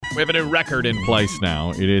We have a new record in place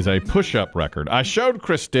now. It is a push-up record. I showed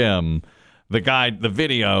Chris Dim the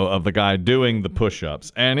video of the guy doing the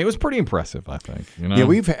push-ups, and it was pretty impressive, I think. You know?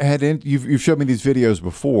 Yeah, you've showed me these videos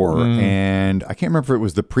before, and I can't remember if it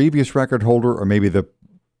was the previous record holder or maybe the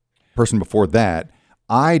person before that.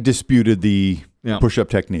 I disputed the push-up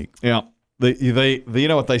technique. Yeah. They you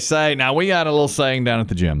know what they say? Now, we got a little saying down at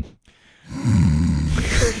the gym.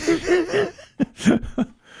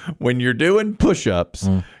 When you're doing push-ups,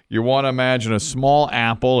 you want to imagine a small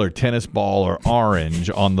apple or tennis ball or orange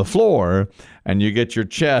on the floor, and you get your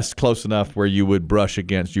chest close enough where you would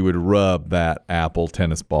rub that apple,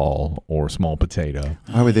 tennis ball, or small potato.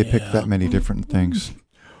 Why would they pick that many different things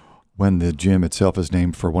when the gym itself is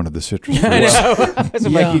named for one of the citrus fruits? I know. That's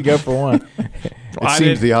what make you go for one. It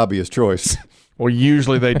seems the obvious choice. Well,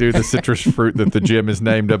 usually they do the citrus fruit that the gym is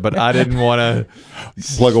named of, but I didn't want to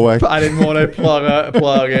plug away. I didn't want to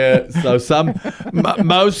plug it. So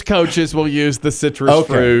most coaches will use the citrus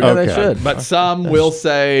fruit. Yeah, they should. But some will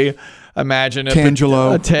say, imagine a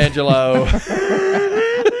Tangelo,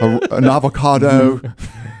 an avocado,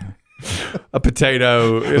 a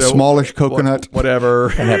potato, a smallish coconut, whatever.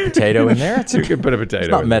 And have potato in there. You can put a potato. It's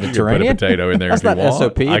not Mediterranean. You can put a potato in there. That's if you not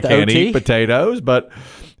want. SOP. I can't eat potatoes, but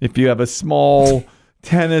if you have a small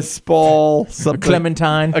tennis ball, something, a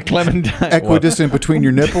clementine, equidistant between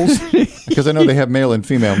your nipples, because I know they have male and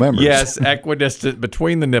female members. Yes, equidistant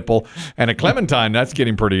between the nipple and a clementine. That's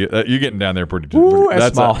getting pretty. You're getting down there pretty.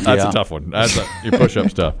 That's small. That's a tough one. That's your push-up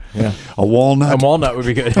stuff. Yeah, a walnut would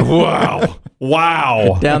be good.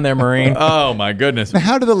 Wow. Down there, Marine. Oh my goodness. Now,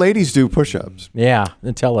 how do the ladies do push-ups? Yeah,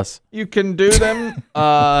 then tell us. You can do them.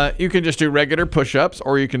 You can just do regular push-ups,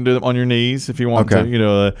 or you can do them on your knees if you want to. You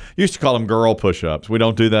know, used to call them girl push-ups. We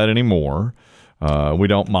don't do that anymore. We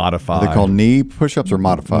don't modify. Are they called knee push-ups or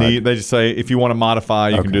modified? They just say if you want to modify,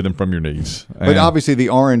 you can do them from your knees. But obviously the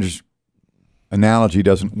orange analogy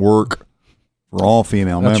doesn't work for all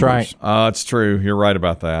female members. That's right. It's true. You're right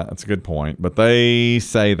about that. That's a good point. But they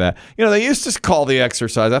say that. You know, they used to call the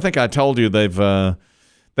exercise. I think I told you they've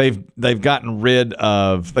gotten rid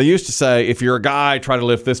of. They used to say if you're a guy, try to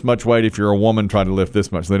lift this much weight. If you're a woman, try to lift this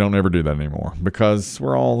much. They don't ever do that anymore because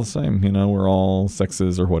we're all the same. You know, we're all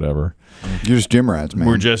sexes or whatever. You're just gym rats, man.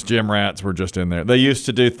 We're just gym rats. We're just in there. They used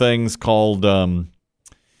to do things called,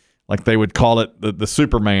 like they would call it the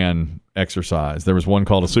Superman exercise. There was one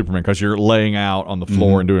called a Superman because you're laying out on the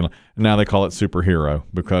floor and doing. Now they call it superhero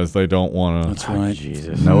because they don't want to. That's right.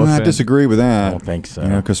 Jesus. No offense. I disagree with that. I don't think so. You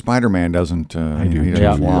know, because Spider-Man doesn't. I do he too.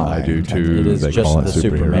 doesn't fly. I do too. It is they just call it the superhero.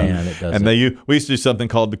 Superman. It does. And we used to do something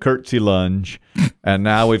called the curtsy lunge, and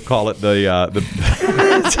now we call it the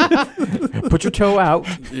put your toe out.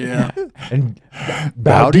 Yeah. And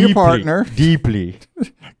bow to your partner deeply.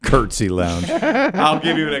 Curtsy lounge. I'll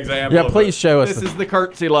give you an example. Yeah, please show us. This is the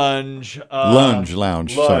curtsy lunge.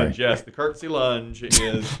 Lounge. Sorry. Yes, the curtsy lunge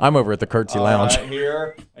is. I'm over at the curtsy lounge. Right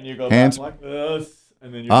here, and you go Hands back like this,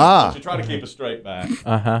 and then you try to keep a straight back.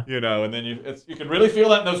 You know, and then you can really feel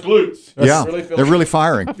that in those glutes. Yeah, they're really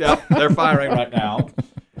firing. Yep, they're firing right now.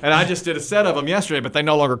 And I just did a set of them yesterday, but they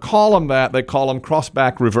no longer call them that. They call them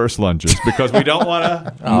cross-back reverse lunges because we don't want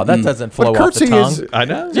to. Oh, that doesn't flow off the tongue. I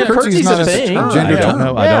know. Yeah, curtsy's not a a thing. gender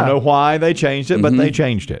term. I don't know why they changed it, but they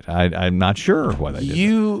changed it. I'm not sure why they did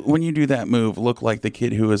You, when you do that move, look like the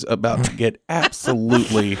kid who is about to get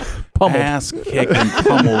absolutely ass kicked and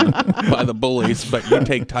pummeled by the bullies, but you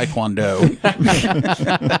take Taekwondo.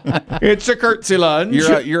 It's a curtsy lunge.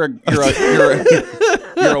 You're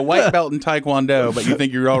a white belt in Taekwondo, but you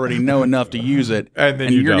think you already know enough to use it, and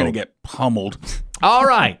then you're going to get pummeled. All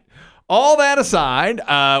right. All that aside,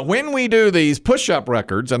 when we do these push-up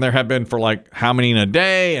records, and there have been for like how many in a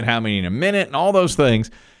day and how many in a minute and all those things,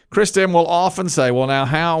 Kristen will often say, well,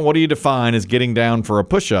 now, what do you define as getting down for a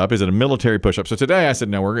push-up? Is it a military push-up? So today I said,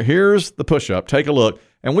 no, here's the push-up. Take a look.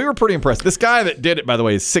 And we were pretty impressed. This guy that did it, by the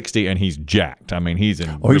way, is 60, and he's jacked. I mean, he's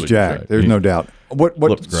in really he's jacked. There's no doubt.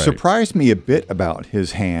 What surprised me a bit about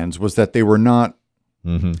his hands was that they were not,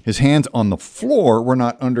 his hands on the floor were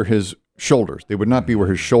not under his shoulders. They would not be where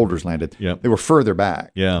his shoulders landed. Yep. They were further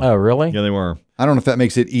back. Yeah. Oh, really? Yeah, they were. I don't know if that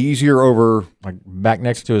makes it easier over... Like back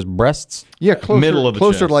next to his breasts? Yeah, middle of the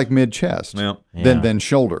closer chest. To like mid-chest than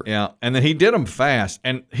shoulder. Yeah, and then he did them fast.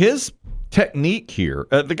 And his technique here,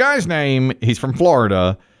 the guy's name, he's from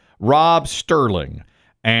Florida, Rob Sterling.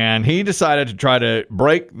 And he decided to try to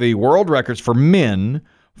break the world records for men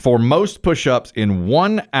for most push-ups in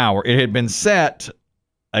 1 hour. It had been set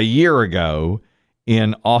a year ago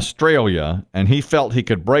in Australia, and he felt he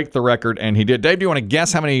could break the record, and he did. Dave, do you want to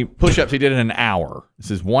guess how many push-ups he did in an hour?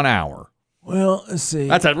 This is 1 hour. Well, let's see.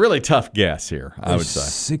 That's a really tough guess here, I would say.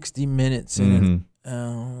 60 minutes in an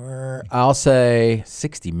hour. hour. I'll say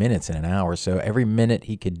 60 minutes in an hour. So every minute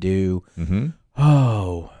he could do,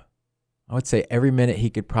 I would say every minute he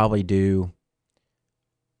could probably do,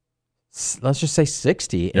 let's just say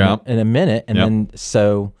 60 in a minute. And then,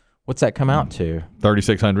 so what's that come out to?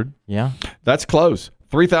 3,600. Yeah. That's close.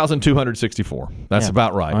 3,264. That's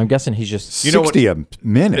about right. I'm guessing he's just 60 a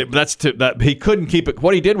minute. That he couldn't keep it.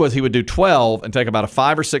 What he did was he would do 12 and take about a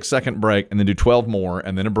 5 or 6 second break, and then do 12 more,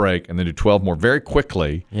 and then a break, and then do 12 more very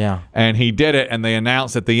quickly. Yeah. And he did it, and they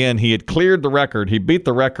announced at the end he had cleared the record. He beat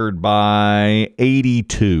the record by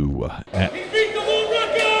 82. He beat the world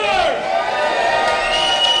record!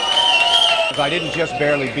 If I didn't just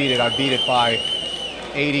barely beat it, I beat it by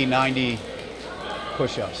 80, 90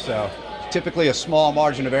 push-ups. So typically a small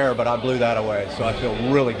margin of error, but I blew that away, so I feel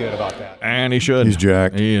really good about that. And he should. He's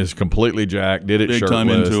jacked. He is completely jacked. Did it Big shirtless. time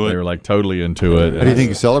into it. They were like totally into it. How do you think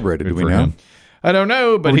he celebrated? Do we know? Him. I don't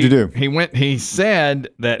know, but What'd you do? He said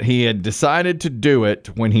that he had decided to do it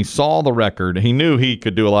when he saw the record. He knew he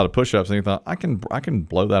could do a lot of push-ups, and he thought, I can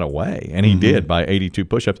blow that away. And he did by 82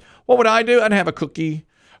 push-ups. What would I do? I'd have a cookie.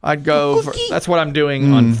 I'd go. That's what I'm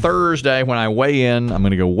doing on Thursday when I weigh in. I'm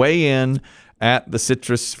going to go weigh in at the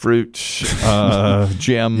citrus fruit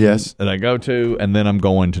gym that I go to, and then I'm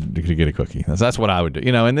going to get a cookie. That's what I would do,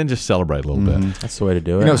 and then just celebrate a little bit. That's the way to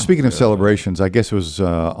do it. Speaking of celebrations, I guess it was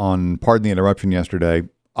on Pardon the Interruption yesterday,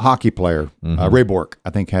 a hockey player, Ray Bork,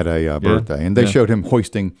 I think, had a birthday, and they showed him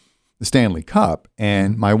hoisting the Stanley Cup.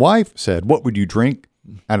 And my wife said, "What would you drink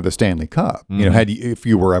out of the Stanley Cup? If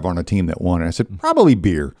you were ever on a team that won?" And I said, "Probably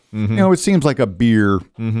beer. It seems like a beer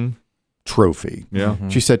trophy." Yeah.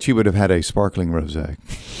 She said she would have had a sparkling rosé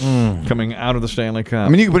coming out of the Stanley Cup. I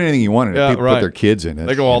mean, you can put anything you want in it. People right. put their kids in it.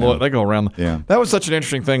 They go all the way. They go around. Yeah. That was such an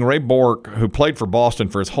interesting thing. Ray Bork, who played for Boston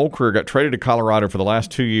for his whole career, got traded to Colorado for the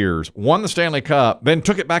last 2 years, won the Stanley Cup, then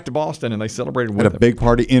took it back to Boston, and they celebrated with him. Had a big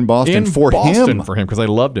party in Boston for him because they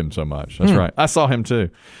loved him so much. That's right. I saw him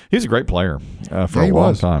too. He was a great player for a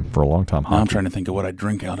long time. I'm trying to think of what I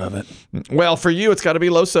drink out of it. Well, for you, it's got to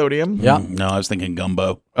be low sodium. Yeah. No, I was thinking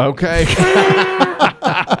gumbo. Okay.